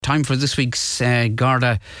time for this week's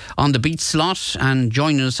Garda on the Beat slot. And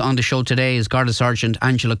joining us on the show today is Garda Sergeant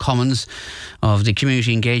Angela Cummins of the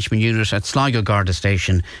Community Engagement Unit at Sligo Garda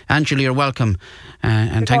Station. Angela, you're welcome.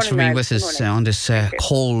 And thanks for being with us on this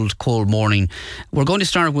cold morning. We're going to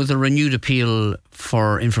start with a renewed appeal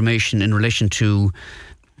for information in relation to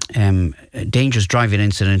a dangerous driving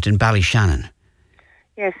incident in Ballyshannon.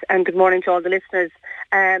 Yes, and good morning to all the listeners.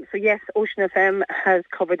 So yes, Ocean FM has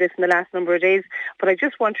covered this in the last number of days, but I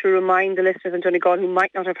just want to remind the listeners in Donegal who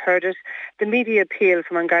might not have heard it, the media appeal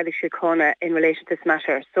from Garda Síochána in relation to this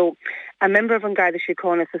matter. So a member of Garda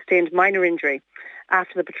Síochána sustained minor injury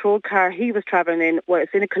after the patrol car he was travelling in was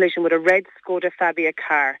in a collision with a red Skoda Fabia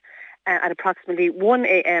car at approximately 1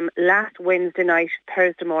 a.m. last Wednesday night,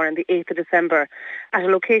 Thursday morning, the 8th of December, at a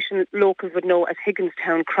location locals would know as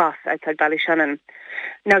Higginstown Cross outside Ballyshannon.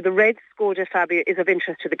 Now, the red Skoda Fabia is of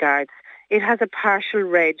interest to the guards. It has a partial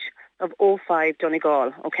reg of 05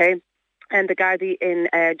 Donegal, okay? And the Gardaí in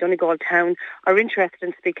Donegal town are interested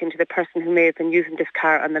in speaking to the person who may have been using this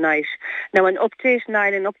car on the night. Now, an update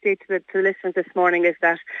to the listeners this morning is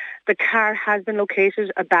that the car has been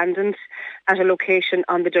located, abandoned, at a location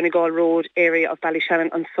on the Donegal Road area of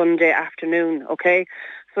Ballyshannon on Sunday afternoon, okay?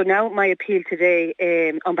 So now my appeal today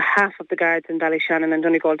on behalf of the guards in Ballyshannon and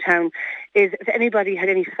Donegal town is if anybody had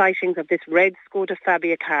any sightings of this red Skoda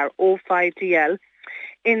Fabia car, 05DL,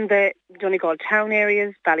 in the Donegal town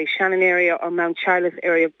areas, Ballyshannon area or Mount Charles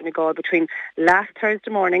area of Donegal between last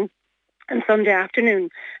Thursday morning and Sunday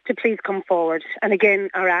afternoon, to please come forward. And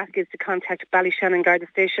again, our ask is to contact Ballyshannon Garda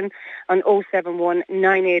Station on 071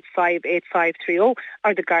 985 8530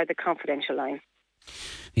 or the Garda confidential line.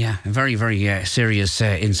 Yeah, a very, very serious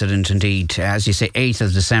incident indeed. As you say, 8th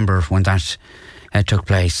of December when that took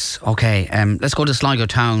place. OK, let's go to Sligo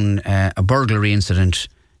town, a burglary incident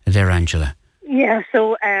there, Angela. Yeah,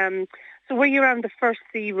 so we're around the First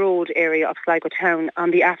Sea Road area of Sligo town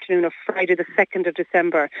on the afternoon of Friday the 2nd of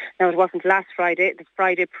December. Now, it wasn't last Friday, the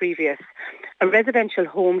Friday previous. A residential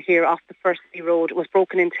home here off the First Sea Road was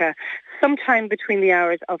broken into sometime between the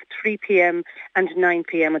hours of 3 p.m. and 9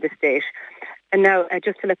 p.m. of this date. And now,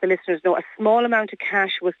 just to let the listeners know, a small amount of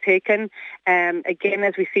cash was taken. Again,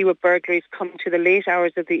 as we see with burglaries coming to the late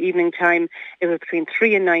hours of the evening time, it was between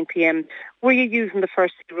 3 and 9 p.m. Were you using the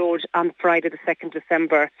First Road on Friday the 2nd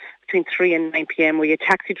December between 3 and 9 p.m? Were you a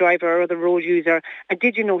taxi driver or other road user? And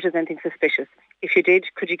did you notice anything suspicious? If you did,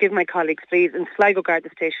 could you give my colleagues, please, in Sligo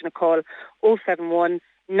Garda Station a call 071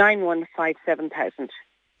 9157 7000.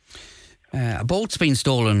 A boat's been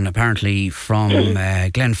stolen, apparently, from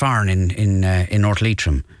Glenfarne in North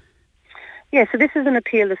Leitrim. Yeah, so this is an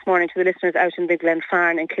appeal this morning to the listeners out in the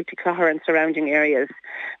Glenfarne and Kiltyclogher and surrounding areas.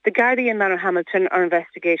 The Gardaí in Manorhamilton are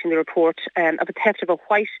investigating the report of a theft of a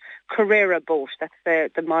white Carrera boat. That's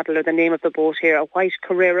the model or the name of the boat here, a white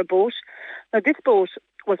Carrera boat. Now, this boat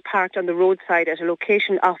was parked on the roadside at a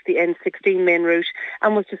location off the N16 main route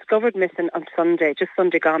and was discovered missing on Sunday,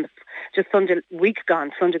 Sunday the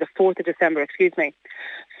 4th of December,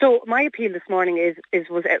 So my appeal this morning is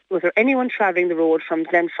was there anyone travelling the road from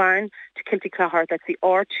Glenfarne to Kiltyclogher, that's the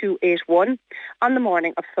R281, on the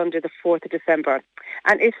morning of Sunday the 4th of December?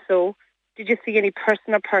 And if so, did you see any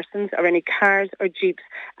person or persons or any cars or jeeps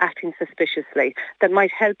acting suspiciously that might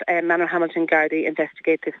help Manorhamilton Gardaí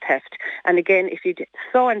investigate this theft? And again, if you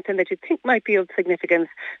saw anything that you think might be of significance,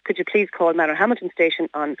 could you please call Manorhamilton Station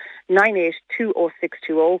on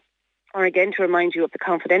 9820620, or again, to remind you of the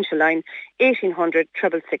confidential line, 1800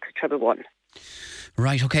 666 111.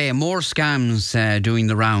 Right, OK, and more scams doing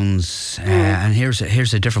the rounds. And here's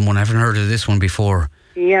a different one. I haven't heard of this one before.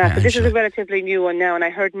 Yeah, so this is a relatively new one now, and I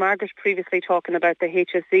heard Margaret previously talking about the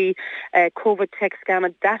HSE COVID tech scam,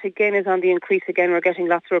 and that again is on the increase again. We're getting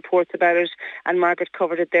lots of reports about it, and Margaret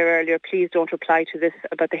covered it there earlier. Please don't reply to this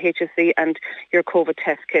about the HSE and your COVID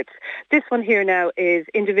test kits. This one here now is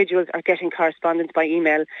individuals are getting correspondence by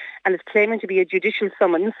email, and it's claiming to be a judicial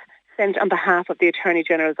summons sent on behalf of the Attorney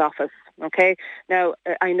General's office. Okay, now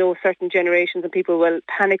I know certain generations and people will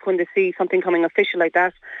panic when they see something coming official like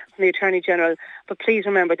that from the Attorney General, but please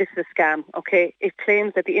remember this is a scam. Okay, it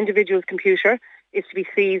claims that the individual's computer is to be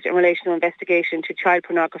seized in relation to investigation to child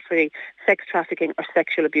pornography, sex trafficking or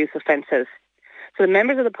sexual abuse offences. So the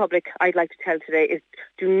members of the public I'd like to tell today is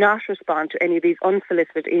do not respond to any of these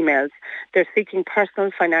unsolicited emails. They're seeking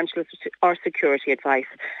personal, financial or security advice,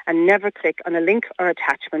 and never click on a link or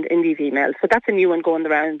attachment in these emails. So that's a new one going the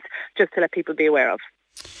rounds, just to let people be aware of.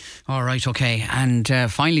 All right, OK. And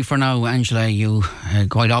finally for now, Angela, you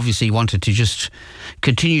quite obviously wanted to just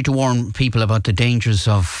continue to warn people about the dangers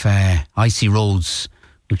of icy roads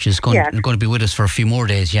which is going to be with us for a few more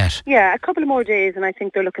days yet. Yeah, a couple of more days, and I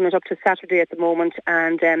think they're looking at up to Saturday at the moment.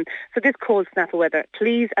 And so this cold snap of weather,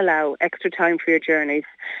 please allow extra time for your journeys.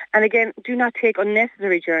 And again, do not take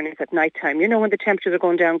unnecessary journeys at night time. You know, when the temperatures are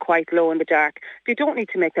going down quite low in the dark, if you don't need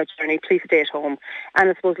to make that journey, please stay at home. And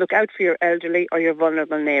I suppose look out for your elderly or your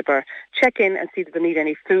vulnerable neighbour. Check in and see if they need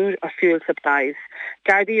any food or fuel supplies.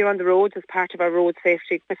 Gardai are on the roads as part of our Road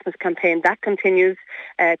Safety Christmas campaign. That continues,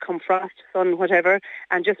 come frost, sun, whatever.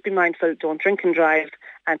 And just be mindful, don't drink and drive,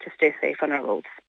 and to stay safe on our roads.